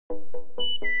Hey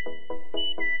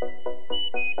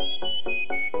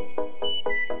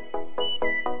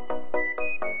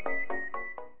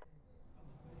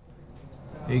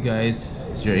guys,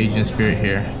 it's your YourAznSpirit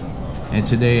here, and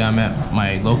today I'm at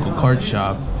my local card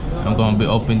shop. I'm going to be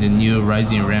opening the new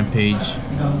Rising Rampage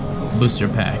booster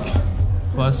pack,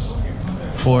 plus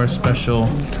 4 special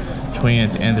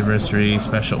 20th anniversary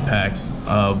special packs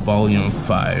of Volume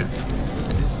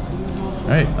 5.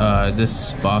 Alright,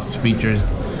 this box features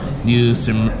new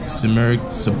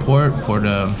Simorgh support for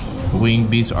the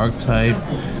Winged Beast archetype,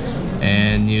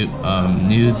 and new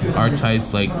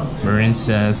archetypes like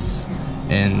Marincess,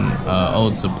 and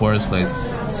old supports like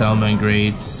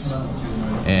Salamangreat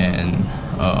and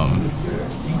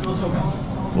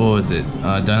what was it?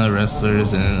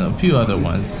 Dinowrestlers and a few other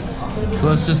ones. So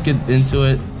let's just get into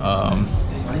it.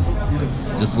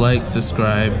 Just like,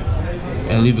 subscribe,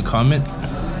 and leave a comment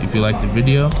if you like the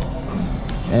video,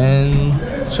 and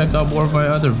check out more of my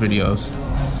other videos.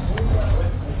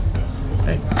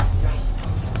 Okay.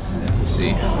 Let's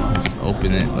see. Let's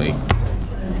open it like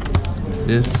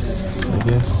this, I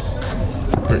guess.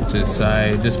 Put it to the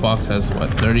side. This box has what,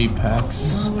 30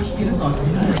 packs?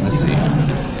 Let's see.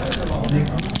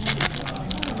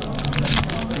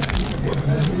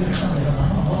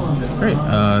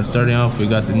 Alright, starting off, we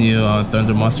got the new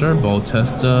Thunder Monster,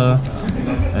 Boltesta,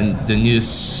 and the new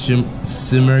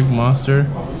Simorgh Monster.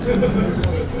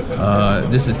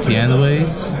 This is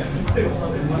Tianwei's,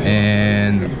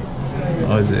 and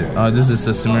what is it? This is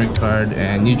the Simorgh card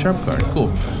and new Trap card.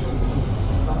 Cool.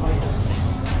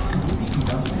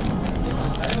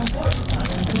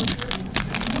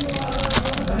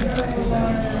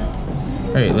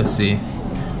 Alright, let's see.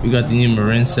 We got the new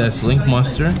Marincess Link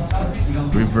Monster,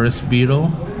 Reverse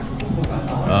Beetle,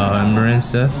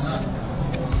 Marincess,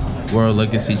 World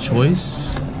Legacy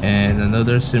Choice, and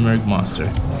another Simorgh Monster.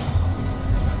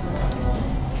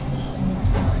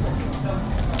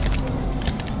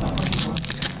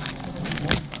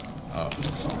 Oh,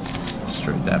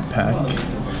 straight that pack.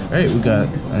 Alright, we got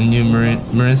a new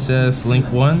Marincess Link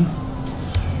 1,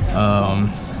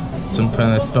 some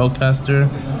kind of spellcaster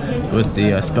with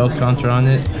the spell counter on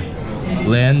it,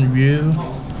 Land Ryu,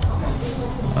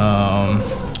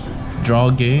 draw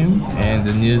game, and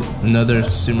the new another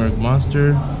Simorgh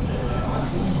Monster.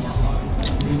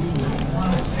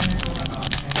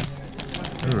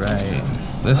 Alright,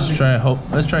 let's try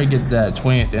to get that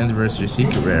 20th anniversary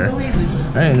secret rare.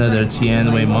 Alright, another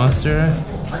Tianwei Monster,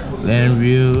 Land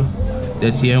Ryu,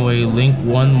 the Tianwei Link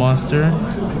 1 Monster,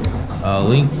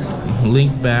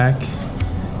 Link back,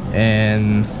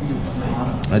 and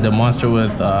the monster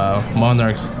with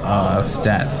Monarch's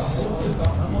stats.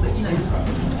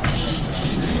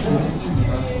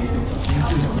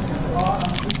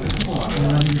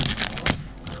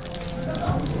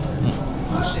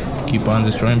 Keep on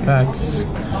destroying packs.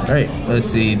 Alright, let's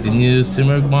see. The new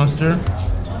Simorgh Monster,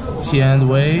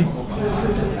 Tianwei.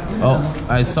 Oh,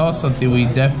 I saw something. We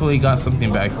definitely got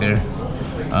something back there.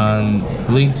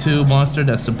 Link 2 monster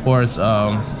that supports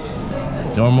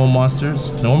normal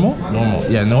monsters. Normal?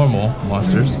 Yeah, normal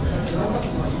monsters.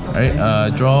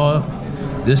 Alright, draw,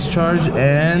 discharge,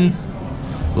 and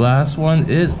last one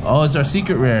is, it's our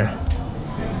secret rare.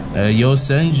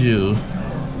 Yosenju.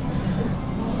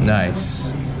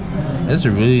 Nice. That's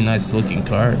a really nice looking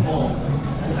card.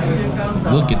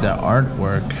 Look at that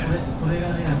artwork.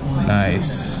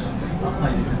 Nice.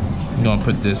 I'm gonna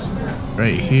put this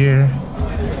right here.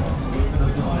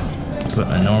 Put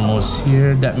a normals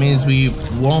here. That means we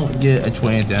won't get a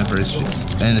 20th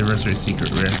anniversary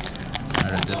secret rare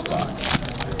out of this box.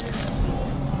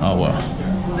 Oh well.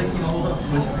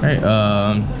 Alright,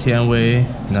 Tianwei,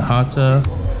 Nahata,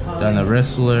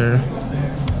 Dinowrestler,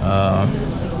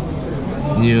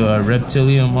 new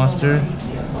Reptilianne monster,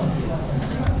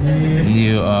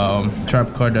 new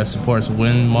trap card that supports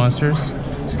wind monsters.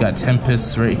 It's got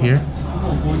Tempests right here.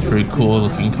 Pretty cool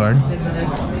looking card.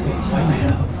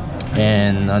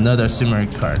 And another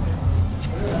Simorgh card.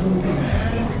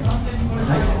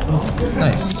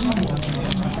 Nice.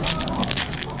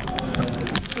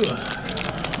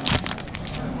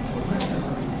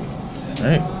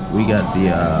 Alright, we got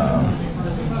the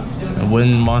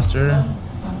Wind Monster,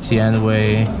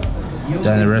 Tianwei,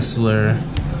 Dinowrestler,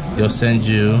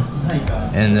 Yosenju,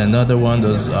 and another one of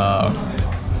those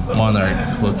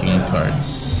Monarch looking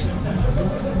cards.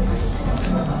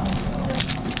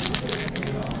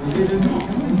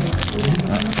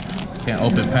 Can't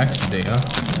open packs today, huh?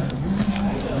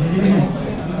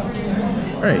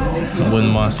 Alright,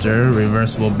 Wind Monster,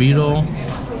 Reversible Beetle,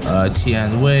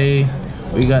 Tianwei.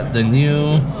 We got the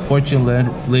new Fortune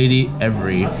Lady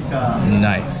Every.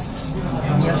 Nice.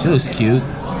 She looks cute.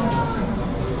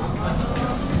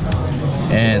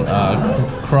 and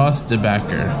Cross the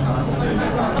Backer.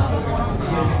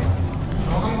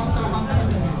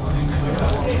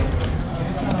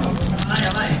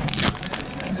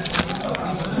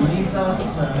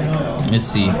 Let's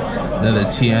see, another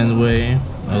Tianwei,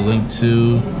 a link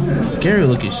to scary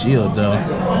looking shield though.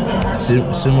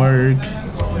 Simorgh,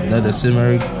 another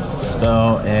Simorgh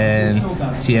spell, and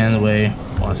Tianwei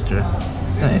monster.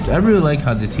 Nice. I really like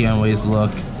how the Tianweis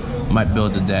look. Might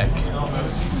build a deck.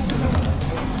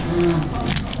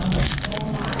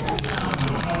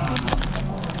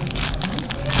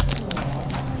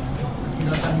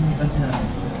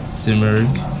 Simorgh.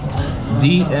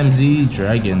 DMZ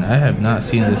Dragon. I have not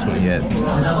seen this one yet.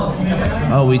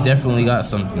 Oh, we definitely got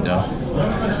something though.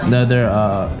 Another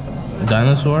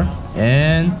dinosaur,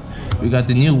 and we got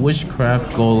the new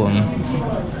Witchcraft Golem.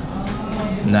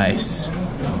 Nice.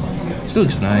 This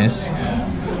looks nice.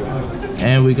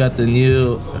 And we got the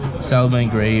new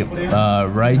Salamangreat,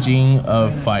 Rising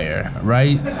of Fire.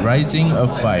 Rising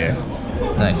of Fire.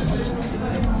 Nice.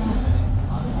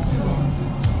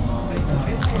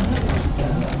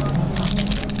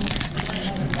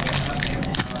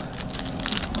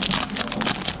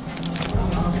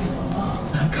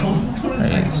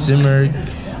 Simorgh,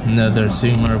 another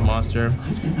Simorgh monster.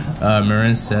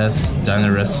 Marincess,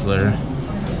 Dinowrestler,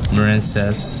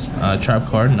 Marincess, trap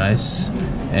card, nice.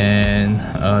 And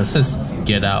it says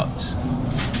Get Out.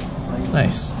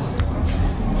 Nice.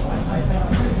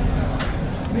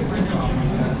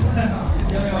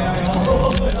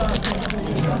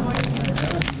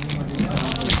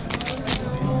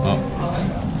 Oh,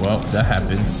 well, that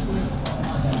happens.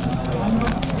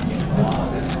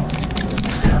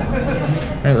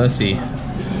 Alright, let's see.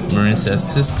 Marincess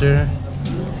sister.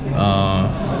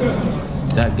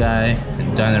 That guy,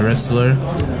 Dinowrestler.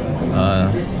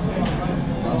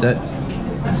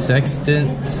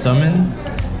 Sextant Summon,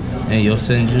 and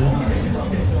Yosenju.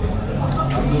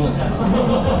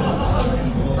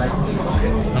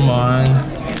 Come on.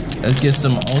 Let's get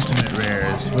some ultimate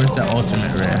rares. Where's that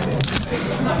ultimate rare?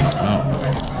 Oh.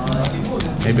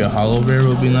 Maybe a hollow rare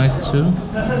would be nice too.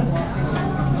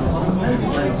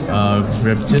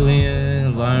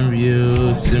 Reptilianne, Lime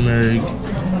Simorgh,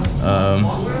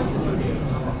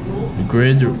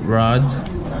 Grid Rod,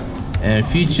 and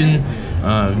Fusion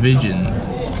Vision.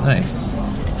 Nice.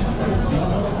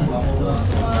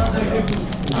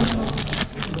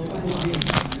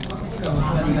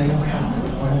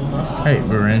 Alright,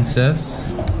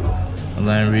 Marincess,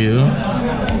 Lime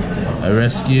a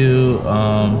rescue,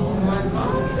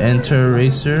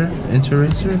 Interracer,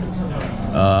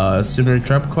 Simorgh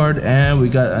trap card, and we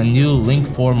got a new Link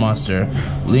 4 monster,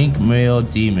 Link Male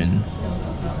Demon.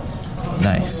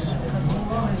 Nice.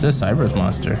 It's a Cyber's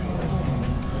monster.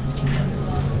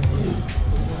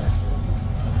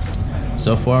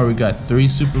 So far we got 3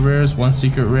 super rares, 1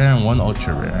 secret rare, and 1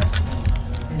 ultra rare.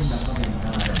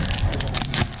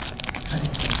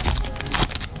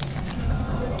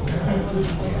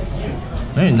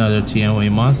 Alright, another Tianwei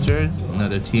monster,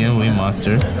 the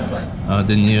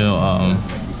new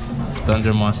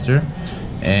Thunder monster,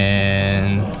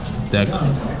 and that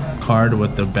card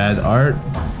with the bad art,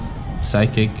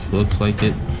 Psychic looks like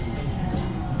it,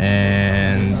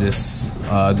 and this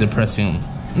not depressing,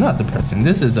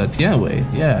 this is a Tianwei,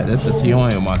 yeah, that's a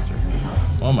Tianwei monster.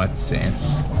 What am I saying?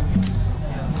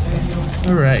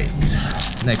 Alright,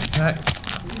 next pack.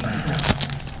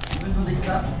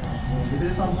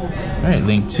 Alright,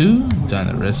 Link 2,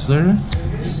 Dinowrestler,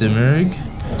 Simorgh.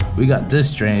 We got this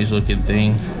strange looking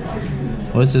thing.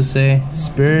 What's it say?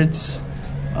 Spirits,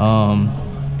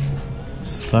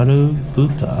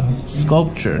 Skarubuta,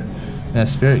 Sculpture. Yeah,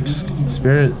 Spirit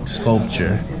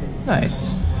Sculpture.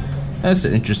 Nice. That's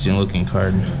an interesting looking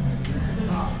card.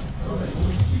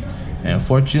 And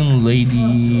Fortune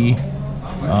Lady,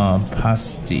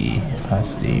 Pasty,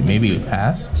 maybe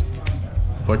past?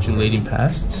 Fortune Lady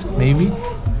Past, maybe?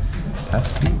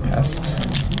 Past.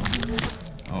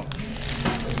 Oh.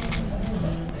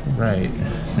 Right,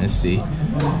 let's see.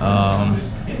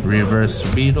 Reverse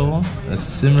Beetle, a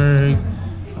Simorgh,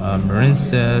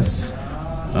 Marincess,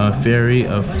 Fairy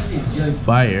of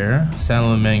Fire,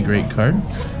 Salamangreat card.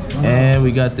 And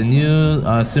we got the new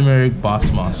Simorgh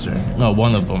boss monster. No,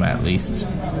 one of them at least.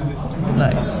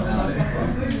 Nice.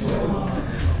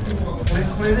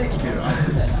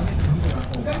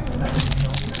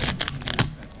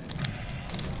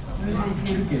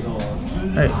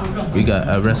 Alright, we got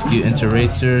a Rescue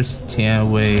Interracers,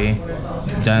 Tianwei,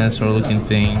 dinosaur looking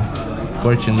thing,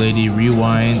 Fortune Lady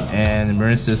Rewind, and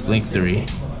Marincess Link 3.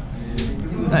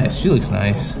 Nice, she looks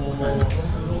nice.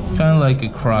 Kind of like a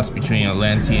cross between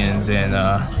Atlanteans and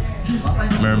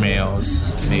mermaids,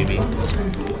 maybe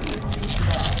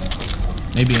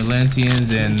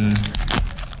Atlanteans and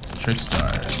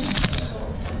Trickstars.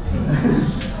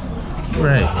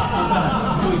 Right.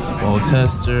 Bowl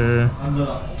Tester,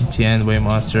 Tianwei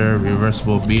Monster,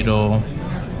 Reversible Beetle,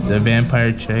 the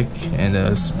Vampire Chick, and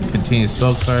the continued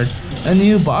spell card. A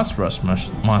new Boss Rush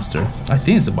monster. I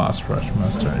think it's a Boss Rush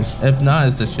monster. If not,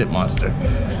 it's the Ship monster.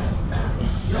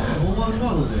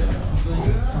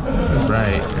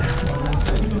 Right.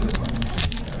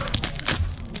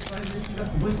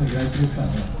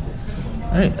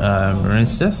 Alright,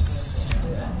 Marincess,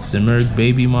 Simorgh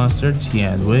Baby Monster,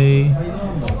 Tianwei,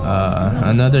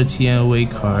 another Tianwei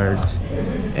card,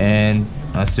 and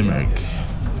Simorgh.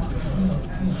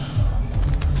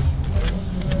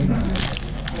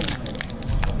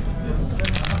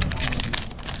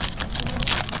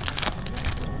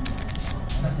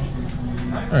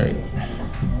 Alright,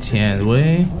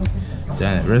 Tianwei,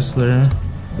 Dinowrestler,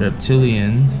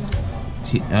 Reptilianne,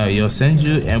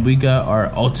 Yosenju, and we got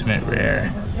our ultimate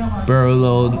rare,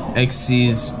 Borrel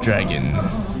Xyz Dragon.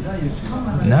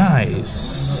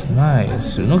 Nice,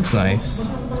 nice. It looks nice.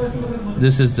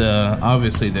 This is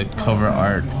obviously the cover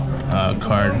art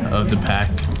card of the pack,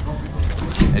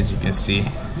 as you can see.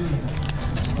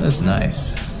 That's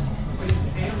nice.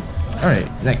 All right,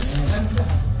 next.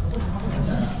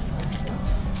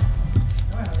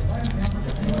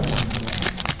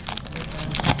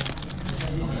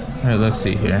 Alright, let's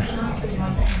see here.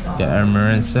 Got our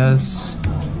Marincess,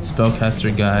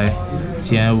 Spellcaster guy,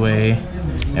 Tianwei,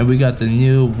 and we got the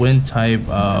new wind type,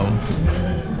 I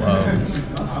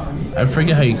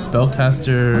forget how you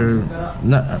Spellcaster,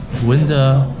 not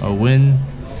Winda or Wind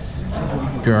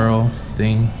girl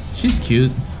thing. She's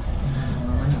cute.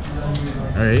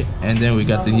 Alright, and then we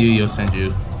got the new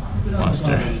Yosenju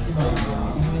monster.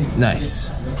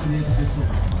 Nice.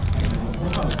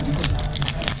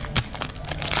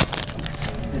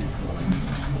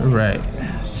 Alright,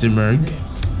 Simorgh,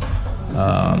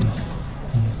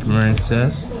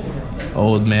 Marincess,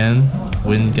 Old Man,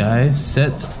 Wind Guy,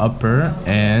 Set Upper,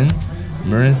 and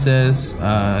Marincess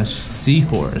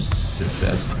Seahorse, it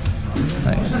says.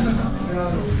 Nice.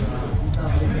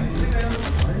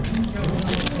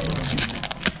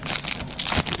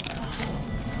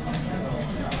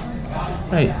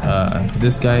 Right,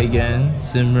 this guy again,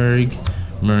 Simorgh,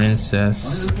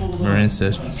 Marincess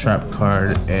Trap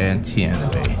Card, and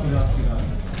Tianwei.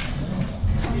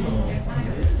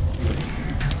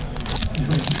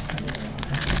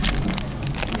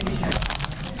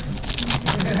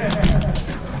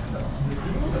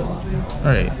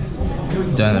 Alright,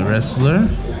 Dinowrestler,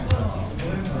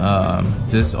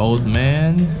 this old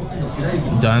man,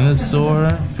 Dinosaur,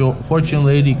 Fortune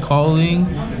Lady Calling,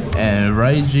 and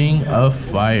Rising of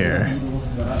Fire.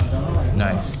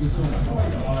 Nice.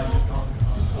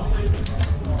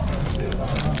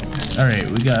 Alright,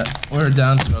 we're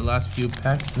down to our last few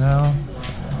packs now.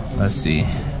 Let's see.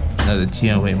 Another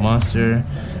Tianwei monster,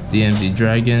 DMZ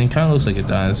Dragon, kind of looks like a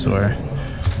dinosaur.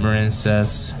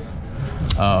 Marincess,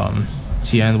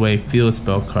 Tianwei field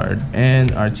spell card,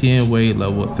 and our Tianwei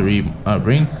level 3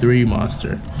 rank 3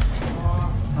 monster.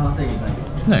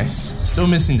 Nice. Still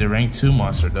missing the rank 2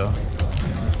 monster though.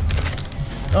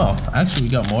 Oh, actually we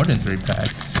got more than 3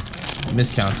 packs.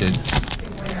 Miscounted.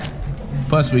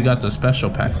 Plus we got the special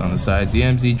packs on the side.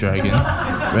 DMZ Dragon,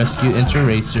 Rescue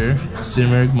Interracer,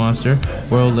 Simorgh Monster,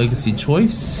 World Legacy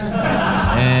Choice,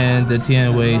 and the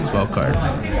Tianwei spell card.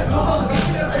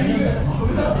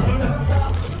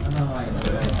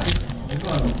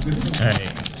 Alright.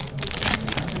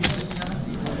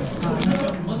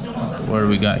 What do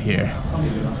we got here?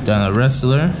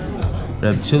 Dinowrestler,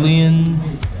 Reptilianne,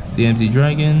 DMZ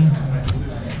Dragon,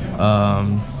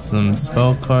 some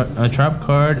spell card, a trap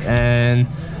card, and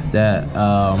that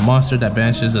monster that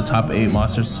banishes the top 8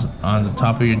 monsters on the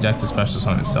top of your deck to special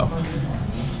summon itself.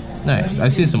 Nice. I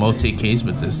see some OTKs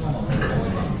with this.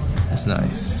 That's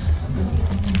nice.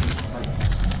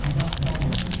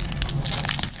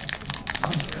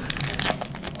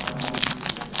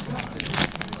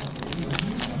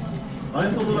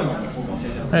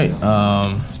 Alright,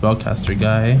 Spellcaster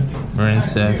guy,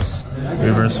 Marincess,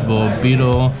 Reversible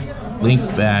Beetle, Link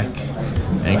back,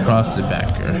 and Cross the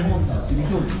backer.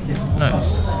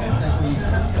 Nice.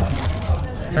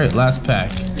 Alright, last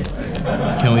pack.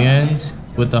 Can we end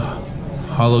with a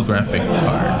holographic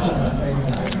card?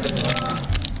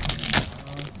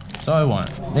 That's all I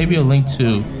want. Maybe a Link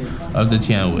 2 of the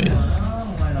Tianweis.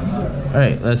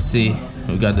 Alright, let's see.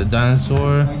 We got the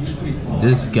dinosaur,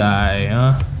 this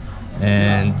guy,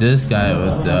 and this guy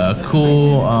with the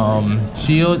cool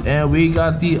shield, and we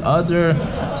got the other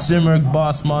Simorgh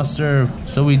boss monster.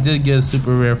 So we did get a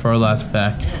super rare for our last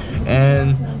pack,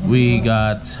 and we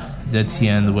got the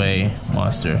Tianwei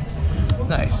monster.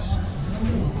 Nice.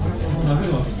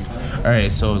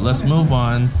 Alright, so let's move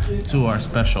on to our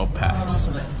special packs.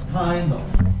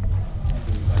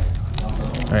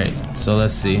 Alright, so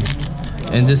let's see.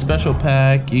 In this special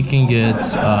pack, you can get,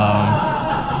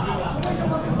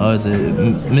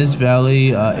 Miss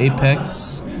Valley,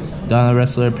 Apex,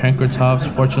 Dinowrestler, Pancratops,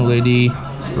 Fortune Lady,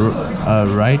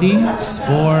 Righty,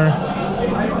 Spore,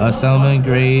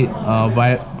 Salamangreat,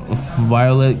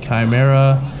 Violet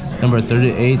Chimera, number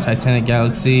 38, Titanic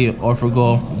Galaxy,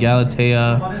 Orphagal,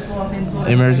 Galatea,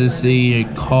 Emergency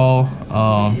Call,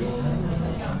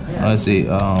 let's see,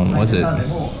 what's it?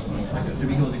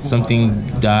 Something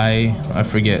die, I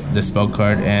forget the spell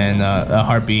card, and a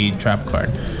Harpy trap card.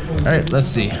 Alright, let's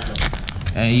see.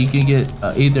 And you can get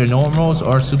either normals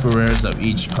or super rares of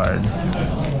each card.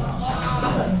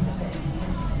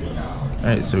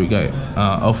 Alright, so we got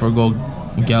Orphagal,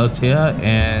 Galatea,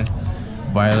 and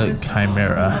Violet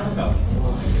Chimera.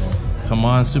 Come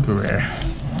on, super rare.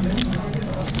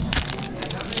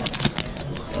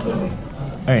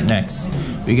 Alright, next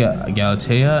we got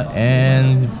Galatea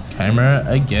and Chimera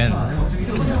again.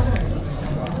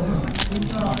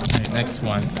 Alright, next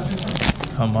one.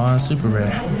 Come on, super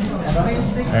rare.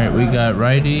 Alright, we got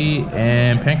Righty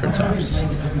and Pancratops.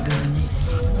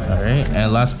 Alright,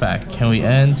 and last pack. Can we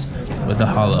end with a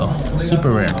holo?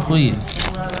 Super rare, please.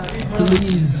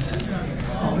 Please.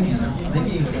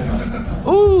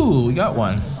 Ooh, we got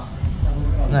one.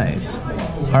 Nice.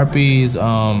 Harpy's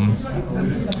Hanif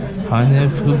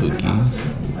Fubuki.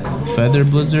 Feather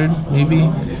Blizzard, maybe?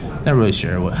 Not really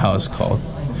sure how it's called.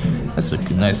 That's a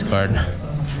nice card.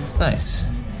 Nice.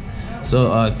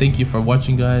 So thank you for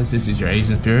watching, guys. This is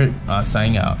YourAznSpirit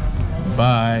signing out.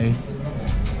 Bye.